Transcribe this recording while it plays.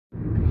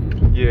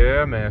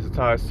Yeah, man, it's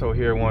Ty So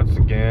here once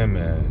again,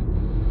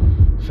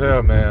 man. So,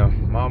 yeah,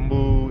 man, my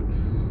mood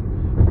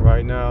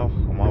right now,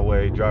 on my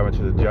way driving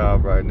to the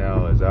job right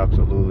now, is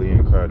absolutely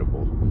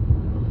incredible.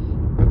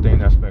 The thing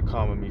that's been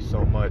calming me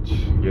so much,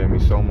 giving me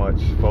so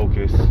much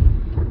focus,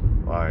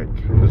 like,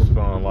 I'm just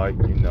feeling like,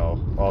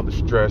 all the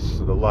stress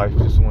of the life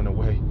just went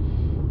away.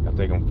 I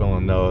think I'm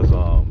feeling those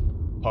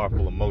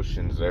powerful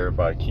emotions that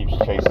everybody keeps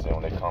chasing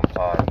when it comes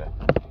time to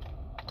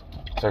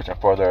searching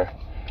for their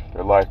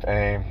life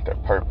aim, their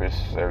purpose,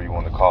 whatever you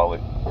want to call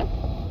it.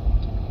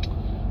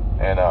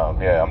 And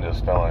I'm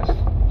just feeling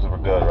super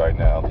good right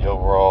now. The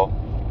overall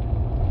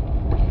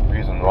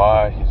reason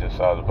why is just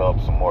I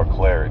developed some more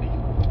clarity.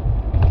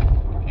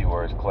 The key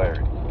word is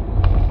clarity.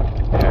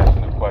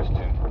 Answering the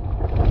question,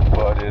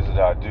 what is it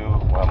I do?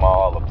 What am I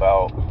all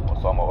about?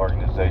 What's all my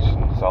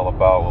organization? It's all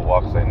about what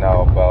Walk Say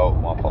Now about,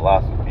 my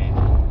philosophy.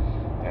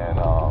 And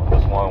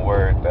this one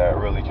word that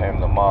really came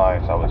to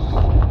mind. I was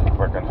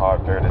working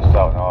hard to figure this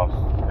out, and all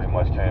pretty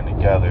much came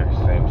together.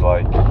 Seems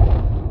like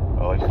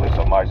at least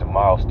a major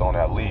milestone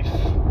at least.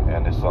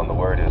 And this the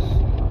word is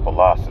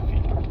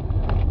philosophy.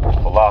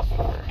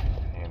 Philosopher.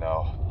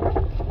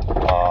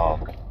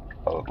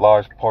 A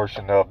large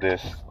portion of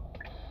this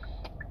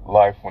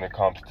life when it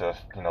comes to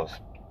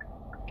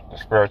the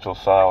spiritual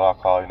side, what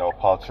I call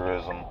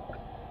paltrism,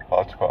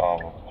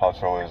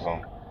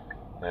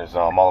 is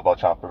all about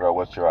trying to figure out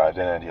what's your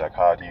identity, like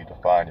how do you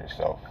define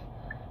yourself.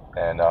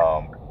 And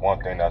one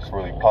thing that's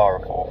really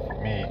powerful for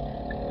me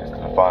is to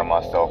define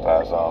myself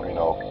as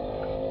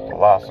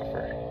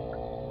philosopher.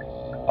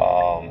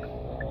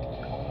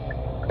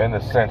 In the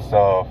sense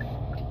of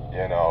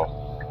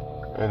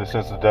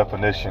the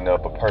definition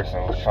of a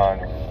person who's trying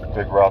to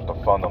figure out the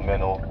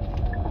fundamental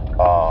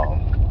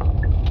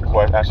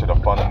the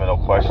fundamental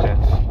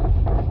questions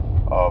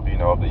of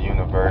the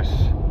universe.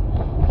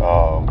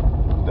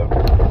 The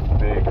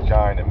big,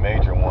 giant, and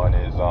major one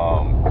is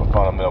the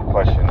fundamental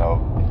question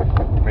of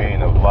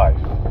meaning of life.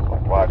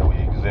 Like, why do we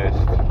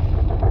exist?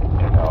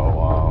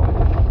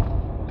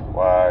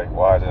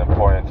 Why is it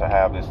important to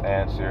have this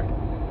answer?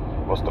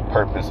 What's the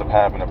purpose of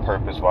having a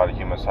purpose? Why do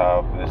humans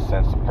have this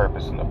sense of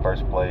purpose in the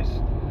first place?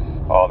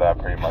 All that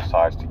pretty much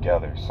ties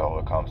together. So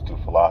it comes to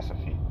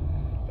philosophy,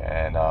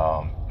 and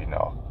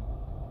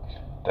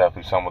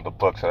definitely some of the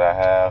books that I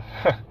have.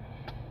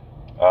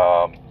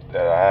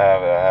 that I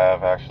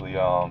have actually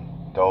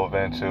dove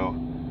into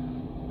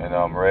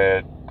and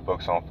read.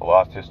 Books on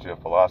history of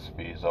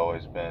philosophy has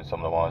always been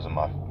some of the ones of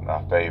my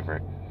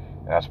favorite,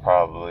 and that's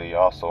probably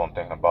also, I'm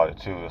thinking about it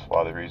too, that's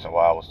why the reason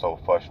why I was so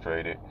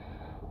frustrated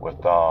with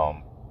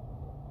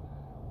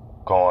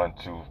going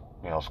to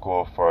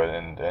school for the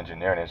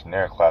engineering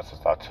classes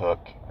I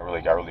took. I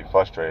really got really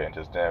frustrated and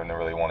just didn't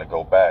really want to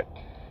go back.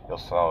 It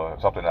was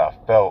something that I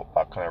felt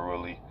I couldn't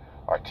really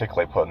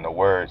articulate, put into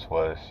words.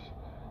 Was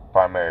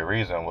primary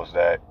reason was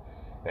that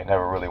they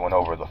never really went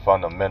over the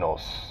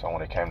fundamentals. So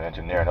when it came to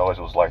engineering, it always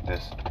was like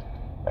this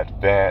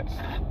advanced,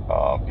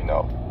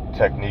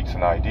 techniques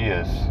and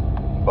ideas,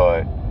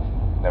 but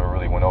never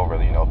really went over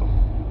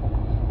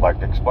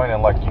like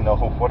explaining what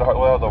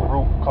are the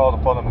root called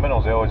the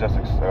fundamentals. They always just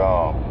assume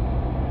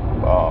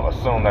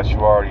that you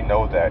already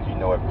know that, you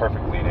know it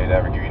perfectly, and they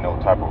never give you no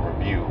type of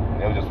review.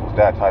 And it just was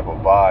that type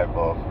of vibe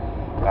of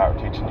not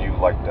teaching you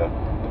like the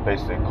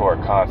basic core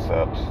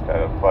concepts that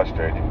have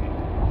frustrated me.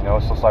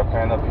 It's just like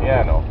playing the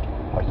piano.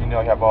 Like, you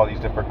have all these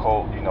different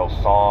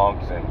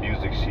songs and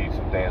music sheets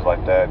and things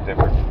like that,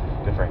 different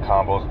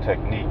combos and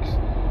techniques.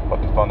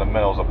 But the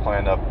fundamentals of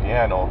playing the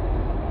piano,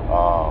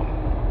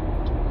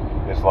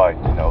 it's like,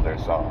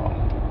 there's,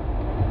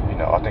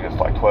 I think it's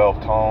like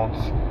 12 tones.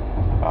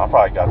 I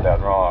probably got that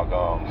wrong.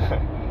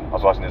 I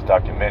was watching this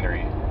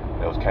documentary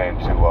that came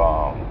to,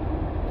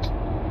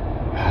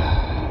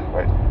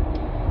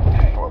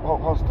 what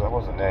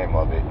was the name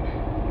of it?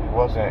 It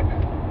wasn't,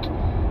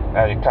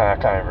 I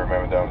can't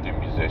remember the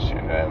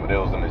musician, but it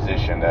was the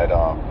musician that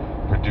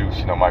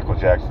produced, Michael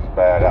Jackson's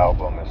Bad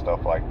album and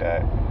stuff like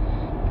that.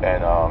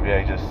 And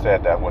he just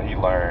said that what he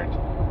learned,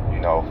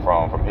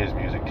 from his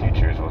music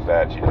teachers was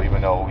that,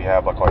 even though we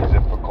have like all these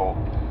difficult,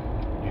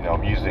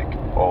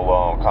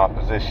 musical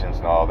compositions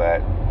and all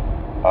that,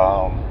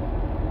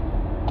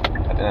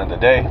 at the end of the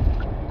day,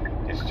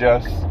 it's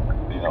just,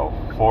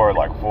 four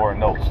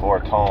notes, four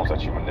tones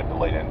that you're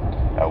manipulating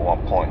at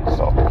one point.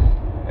 So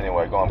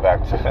anyway, going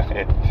back to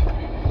it,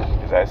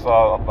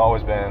 I've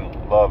always been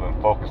love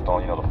and focused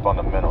on, the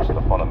fundamentals. So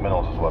the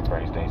fundamentals is what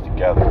brings things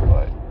together.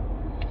 But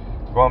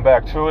going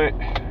back to it,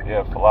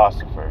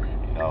 philosopher,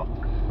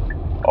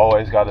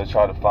 always got to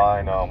try to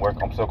find, work.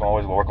 I'm still going to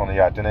always work on the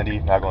identity.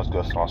 Not going to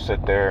just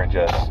sit there and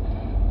just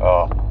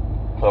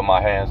put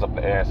my hands up in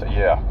the air and say,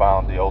 I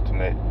found the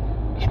ultimate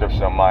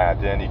description of my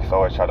identity. Because I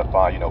always try to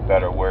find,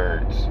 better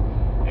words,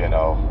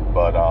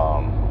 but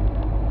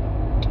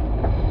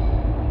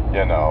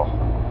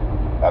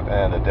at the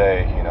end of the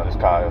day, this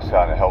kind of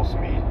helps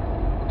me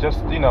just,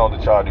 to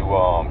try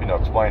to,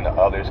 explain to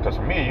others. Because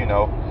for me,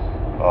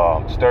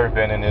 stir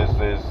bending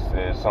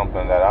is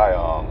something that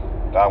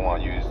I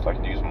want to use,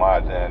 use my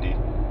identity.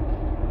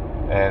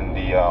 And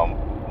the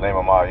name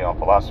of my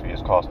philosophy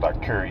is called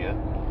Starcuria.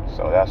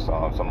 So that's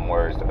some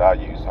words that I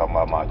use talking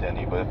about my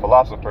identity. But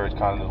philosopher is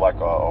kind of like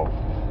a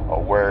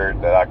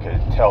word that I could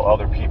tell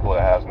other people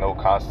that has no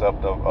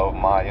concept of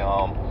my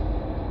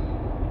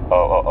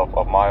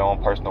of my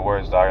own personal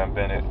words that I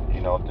invented.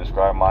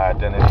 Describe my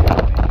identity. Give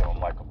them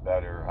like a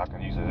better. I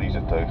can use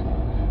it to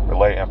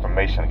relay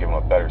information and give them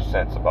a better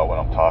sense about what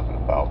I'm talking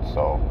about.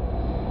 So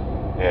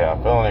yeah,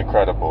 I'm feeling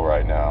incredible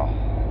right now.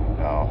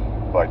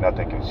 Like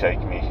nothing can shake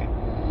me.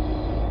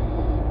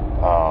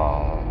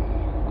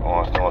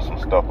 Doing some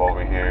stuff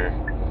over here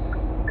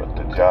with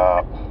the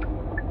job.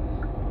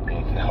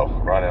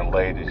 Running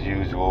late as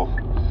usual.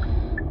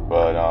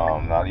 But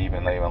not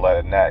even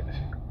letting that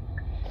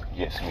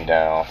gets me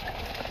down.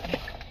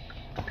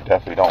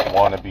 Definitely don't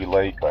want to be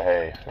late, but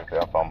hey,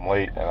 if I'm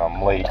late and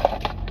I'm late,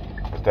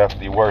 it's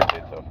definitely worth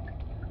it to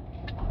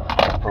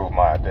improve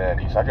my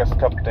identity. So I guess a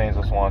couple things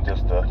I just want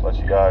just to let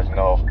you guys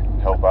know,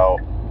 help out,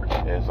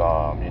 is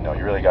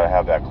you really gotta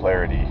have that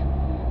clarity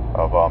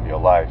of your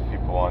life.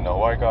 People want to know,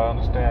 well, you gotta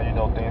understand,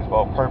 things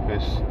about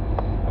purpose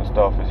and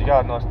stuff. Is you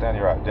gotta understand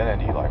your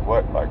identity, like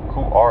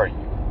who are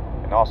you,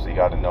 and also you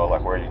gotta know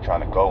like where you're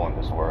trying to go in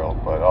this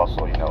world. But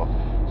also,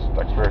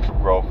 like spiritual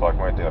growth, like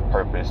when the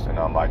purpose and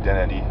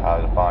identity, how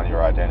to define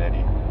your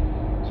identity,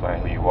 explain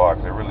who you are,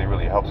 because it really,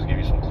 really helps to give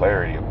you some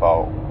clarity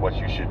about what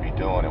you should be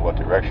doing and what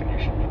direction you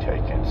should be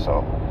taking.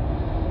 So,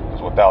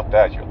 because without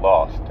that, you're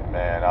lost. And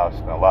man,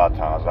 a lot of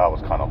times I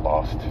was kind of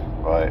lost,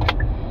 but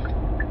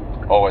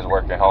always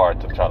working hard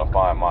to try to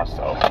find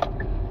myself.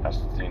 That's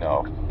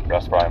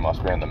probably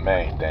must be the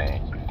main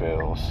thing, you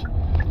feels.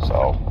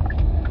 So,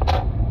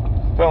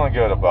 feeling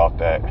good about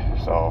that.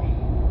 So,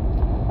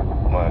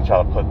 I'm gonna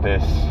try to put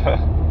this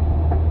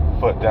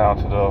foot down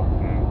to the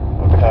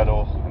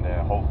pedal, and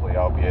then hopefully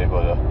I'll be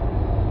able to,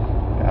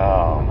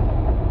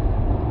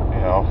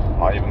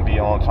 might even be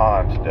on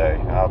time today.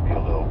 That'll be a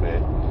little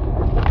bit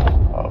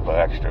of an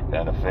extra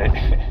benefit.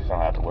 So I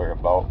don't have to worry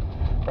about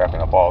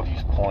wrapping up all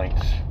these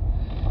points.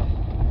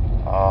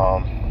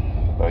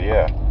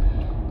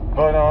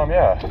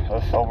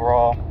 Just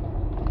overall,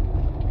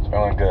 it's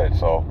feeling good.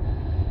 So,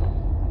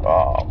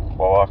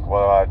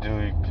 what I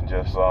do, you can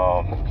just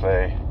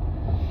say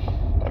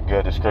a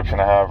good description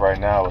I have right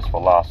now is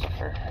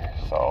philosopher.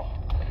 So,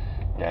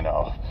 my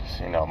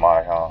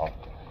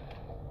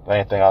the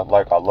main thing I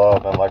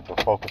love and like to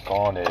focus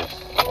on is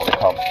when it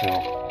comes to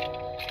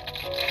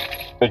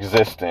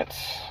existence.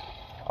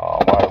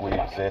 Why do we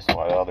exist?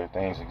 Why do other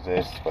things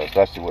exist? But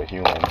especially what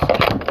humans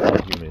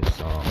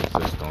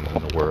exist on in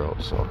the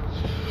world. So,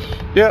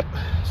 yep.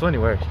 So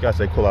anyway, you guys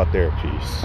stay cool out there. Peace.